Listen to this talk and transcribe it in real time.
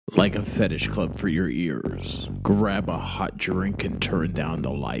like a fetish club for your ears. Grab a hot drink and turn down the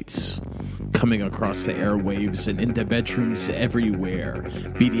lights. Coming across the airwaves and into bedrooms everywhere,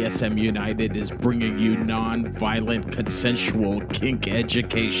 BDSM United is bringing you non-violent consensual kink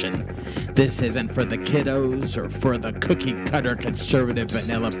education. This isn't for the kiddos or for the cookie-cutter conservative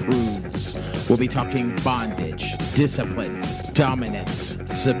vanilla prudes. We'll be talking bondage, discipline, dominance,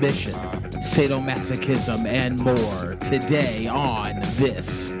 submission, sadomasochism, and more today on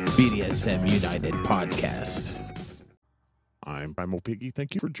this BDSM United podcast. I'm Primal Piggy.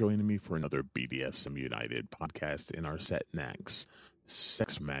 Thank you for joining me for another BDSM United podcast in our Set Next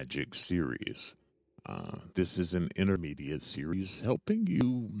Sex Magic series. This is an intermediate series helping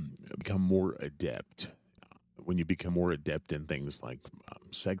you become more adept. When you become more adept in things like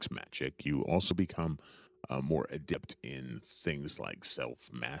sex magic, you also become more adept in things like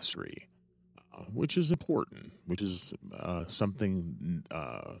self-mastery, which is important, which is something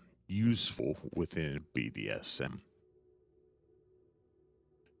useful within BDSM.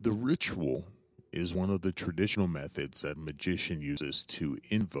 The ritual is one of the traditional methods that a magician uses to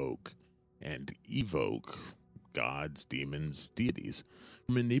invoke and evoke gods, demons, deities,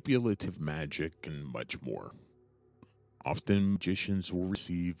 manipulative magic, and much more. Often magicians will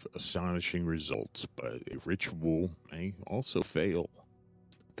receive astonishing results, but a ritual may also fail.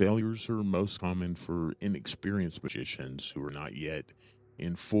 Failures are most common for inexperienced magicians who are not yet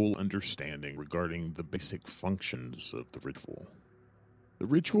in full understanding regarding the basic functions of the ritual. The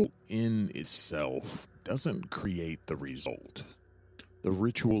ritual in itself doesn't create the result. The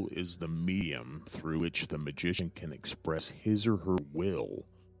ritual is the medium through which the magician can express his or her will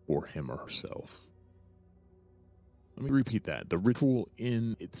for him or herself. Let me repeat that. The ritual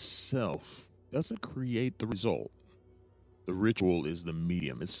in itself doesn't create the result. The ritual is the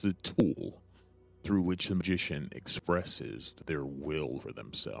medium. It's the tool through which the magician expresses their will for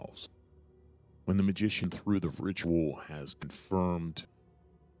themselves. When the magician through the ritual has confirmed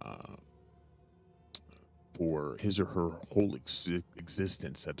for his or her whole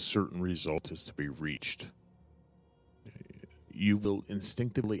existence that a certain result is to be reached, you will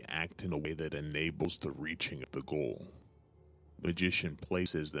instinctively act in a way that enables the reaching of the goal. The magician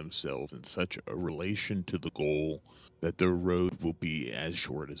places themselves in such a relation to the goal that their road will be as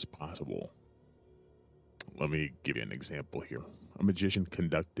short as possible. Let me give you an example here. A magician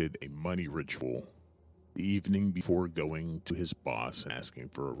conducted a money ritual the evening before going to his boss and asking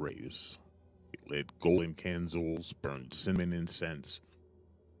for a raise. He lit golden candles, burned cinnamon incense,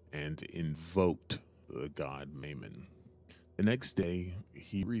 and invoked the god Mammon. The next day,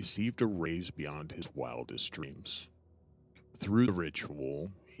 he received a raise beyond his wildest dreams. Through the ritual,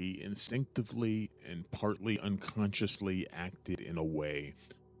 he instinctively and partly unconsciously acted in a way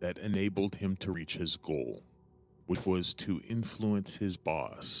that enabled him to reach his goal, which was to influence his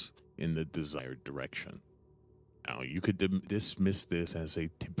boss in the desired direction. Now, you could dismiss this as a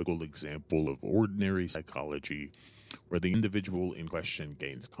typical example of ordinary psychology, where the individual in question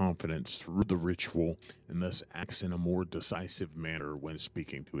gains confidence through the ritual and thus acts in a more decisive manner when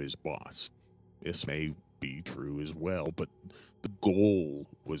speaking to his boss. This may be true as well, but the goal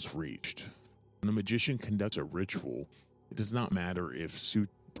was reached. When a magician conducts a ritual, it does not matter if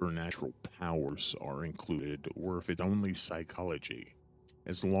supernatural powers are included or if it's only psychology,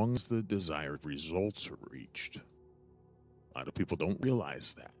 as long as the desired results are reached. A lot of people don't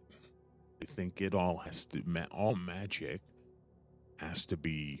realize that. They think it all has to, all magic has to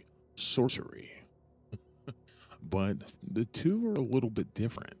be sorcery. But the two are a little bit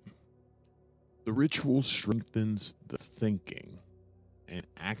different. The ritual strengthens the thinking and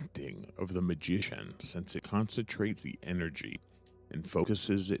acting of the magician, since it concentrates the energy and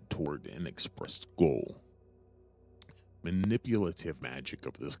focuses it toward an expressed goal. Manipulative magic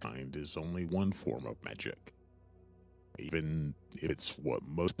of this kind is only one form of magic, even if it's what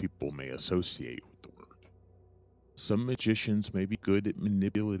most people may associate with the word. Some magicians may be good at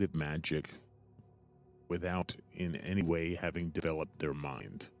manipulative magic without in any way having developed their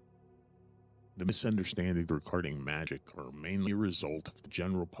mind. The misunderstandings regarding magic are mainly a result of the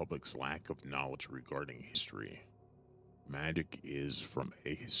general public's lack of knowledge regarding history. Magic is, from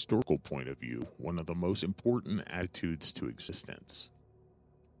a historical point of view, one of the most important attitudes to existence.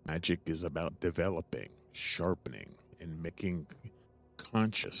 Magic is about developing, sharpening, and making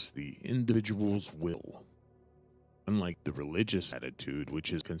conscious the individual's will. Unlike the religious attitude,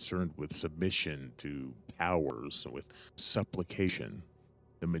 which is concerned with submission to powers and with supplication,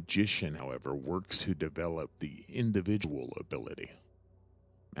 the magician, however, works to develop the individual ability.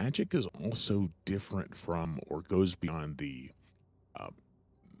 Magic is also different from or goes beyond the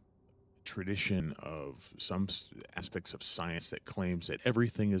tradition of some aspects of science that claims that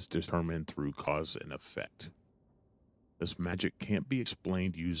everything is determined through cause and effect. This magic can't be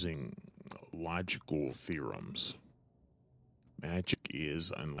explained using logical theorems. Magic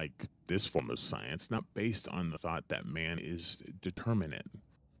is, unlike this form of science, not based on the thought that man is determinate,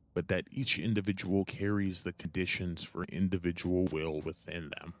 but that each individual carries the conditions for individual will within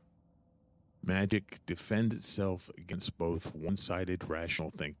them. Magic defends itself against both one-sided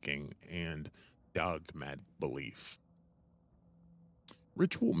rational thinking and dogmatic belief.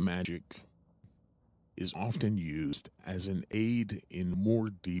 Ritual magic is often used as an aid in more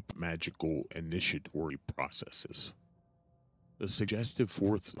deep magical initiatory processes. The suggestive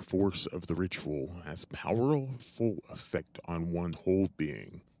force of the ritual has powerful effect on one's whole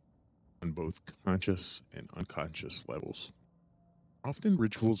being, on both conscious and unconscious levels. Often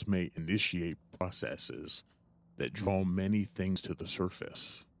rituals may initiate processes that draw many things to the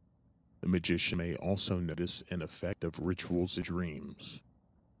surface. The magician may also notice an effect of rituals in dreams.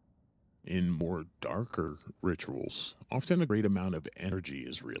 In more darker rituals, often a great amount of energy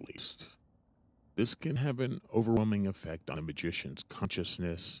is released. This can have an overwhelming effect on a magician's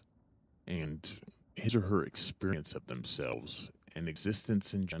consciousness and his or her experience of themselves and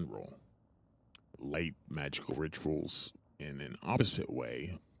existence in general. Light magical rituals, in an opposite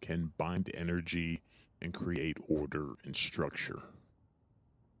way, can bind energy and create order and structure.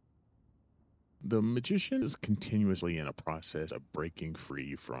 The magician is continuously in a process of breaking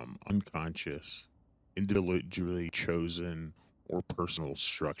free from unconscious, individually chosen, or personal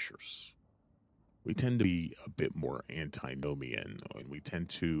structures. We tend to be a bit more antinomian, and we tend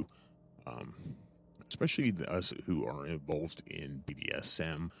to, especially us who are involved in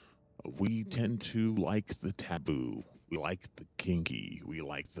BDSM, we tend to like the taboo, we like the kinky, we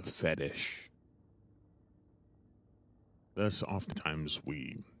like the fetish. Thus, oftentimes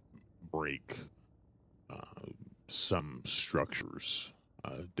we break some structures,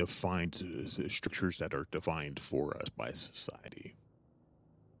 defined structures that are defined for us by society.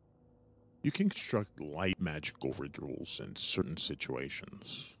 You can construct light magical rituals in certain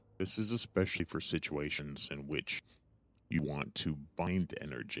situations. This is especially for situations in which you want to bind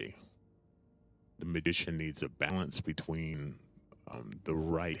energy. The magician needs a balance between the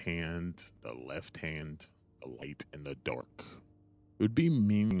right hand, the left hand, the light, and the dark. It would be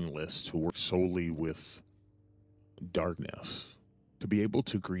meaningless to work solely with darkness. To be able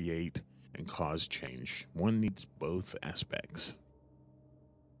to create and cause change, one needs both aspects.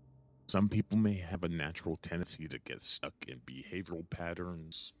 Some people may have a natural tendency to get stuck in behavioral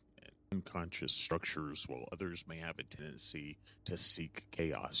patterns and unconscious structures, while others may have a tendency to seek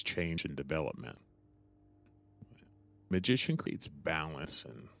chaos, change, and development. Magician creates balance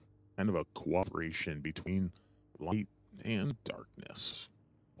and kind of a cooperation between light and darkness.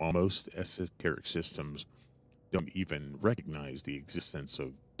 While most esoteric systems don't even recognize the existence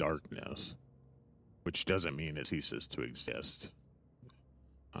of darkness, which doesn't mean it ceases to exist.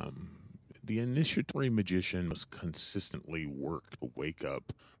 The initiatory magician must consistently work to wake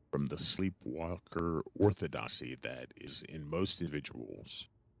up from the sleepwalker orthodoxy that is in most individuals,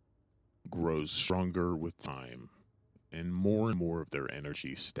 grows stronger with time, and more of their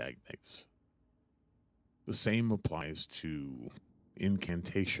energy stagnates. The same applies to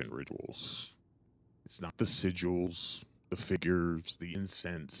incantation rituals. It's not the sigils, the figures, the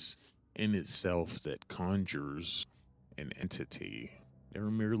incense in itself that conjures an entity. They're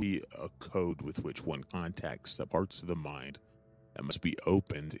merely a code with which one contacts the parts of the mind that must be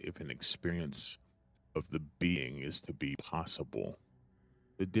opened if an experience of the being is to be possible.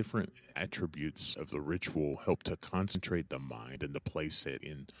 The different attributes of the ritual help to concentrate the mind and to place it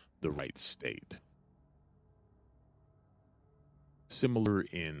in the right state. Similar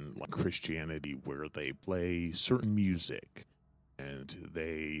in like Christianity, where they play certain music and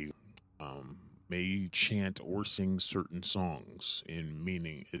they may chant or sing certain songs in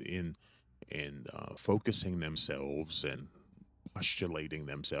meaning in focusing themselves and postulating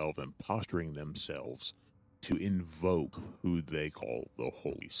themselves and posturing themselves to invoke who they call the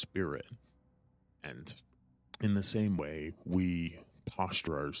Holy Spirit. And in the same way, we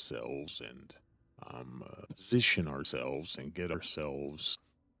posture ourselves and position ourselves and get ourselves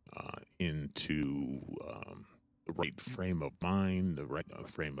into the right frame of mind, the right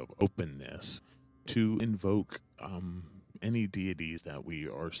frame of openness to invoke any deities that we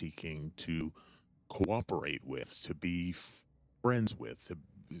are seeking to cooperate with, to be friends with, to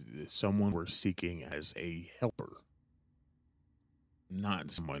someone we're seeking as a helper, not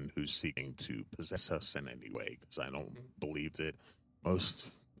someone who's seeking to possess us in any way, because I don't believe that most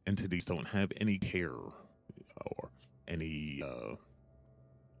entities don't have any care or any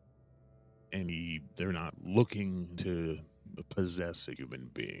they're not looking to possess a human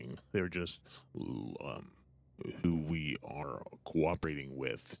being. They're just who we are cooperating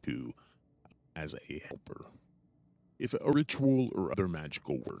with to as a helper. If a ritual or other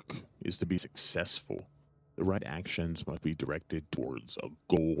magical work is to be successful, the right actions must be directed towards a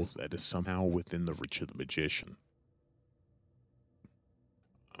goal that is somehow within the reach of the magician.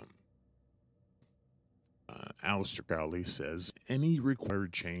 Um, Aleister Crowley says any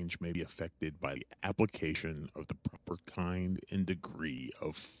required change may be affected by the application of the proper kind and degree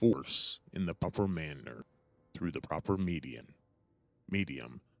of force in the proper manner through the proper medium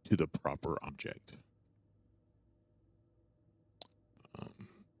to the proper object.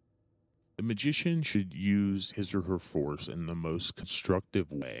 The magician should use his or her force in the most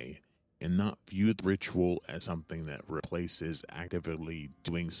constructive way and not view the ritual as something that replaces actively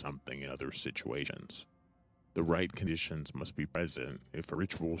doing something in other situations. The right conditions must be present if a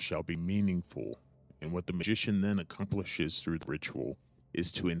ritual shall be meaningful, and what the magician then accomplishes through the ritual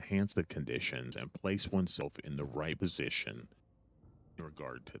is to enhance the conditions and place oneself in the right position in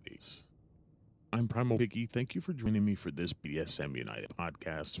regard to these. I'm Primal Piggy. Thank you for joining me for this BDSM United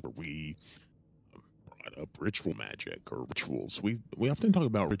podcast where we brought up ritual magic or rituals. We often talk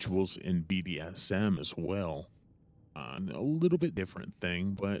about rituals in BDSM as well. A little bit different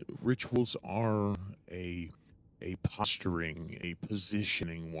thing, but rituals are a posturing, a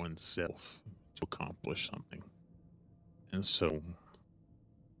positioning oneself to accomplish something. And so,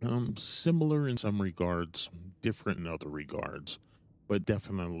 similar in some regards, different in other regards, but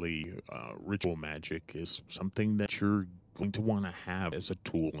definitely ritual magic is something that you're going to want to have as a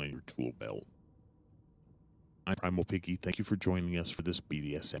tool in your tool belt. I'm Primal Piggy. Thank you for joining us for this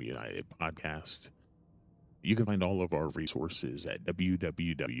BDSM United podcast. You can find all of our resources at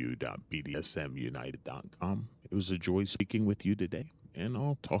www.bdsmunited.com. It was a joy speaking with you today, and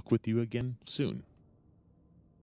I'll talk with you again soon.